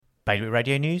Bailiwick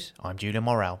Radio News, I'm Julian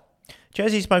Morrell.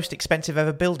 Jersey's most expensive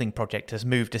ever building project has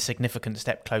moved a significant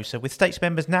step closer, with States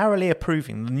members narrowly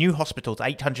approving the new hospital's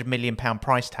 £800 million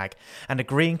price tag and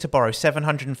agreeing to borrow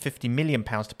 £750 million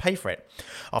to pay for it.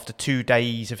 After 2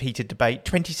 days of heated debate,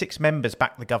 26 members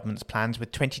backed the government's plans,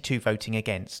 with 22 voting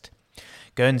against.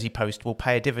 Guernsey Post will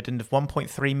pay a dividend of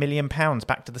 £1.3 million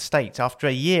back to the state after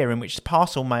a year in which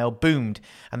parcel mail boomed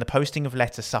and the posting of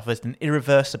letters suffered an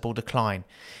irreversible decline.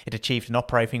 It achieved an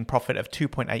operating profit of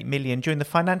 £2.8 million during the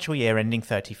financial year ending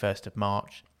 31st of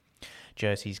March.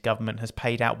 Jersey's government has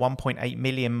paid out £1.8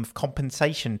 million of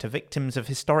compensation to victims of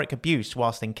historic abuse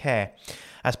whilst in care.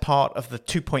 As part of the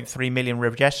 £2.3 million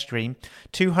registry,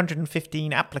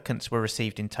 215 applicants were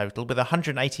received in total, with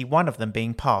 181 of them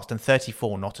being passed and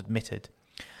 34 not admitted.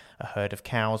 A herd of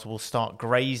cows will start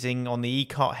grazing on the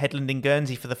Ecart headland in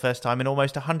Guernsey for the first time in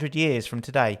almost 100 years from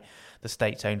today. The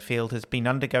state-owned field has been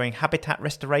undergoing habitat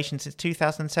restoration since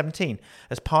 2017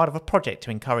 as part of a project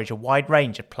to encourage a wide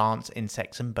range of plants,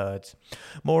 insects and birds.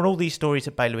 More on all these stories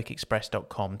at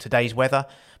bailiwickexpress.com. Today's weather,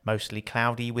 mostly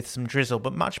cloudy with some drizzle,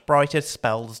 but much brighter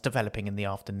spells developing in the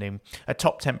afternoon. A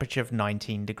top temperature of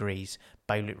 19 degrees.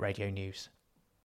 Bailiwick Radio News.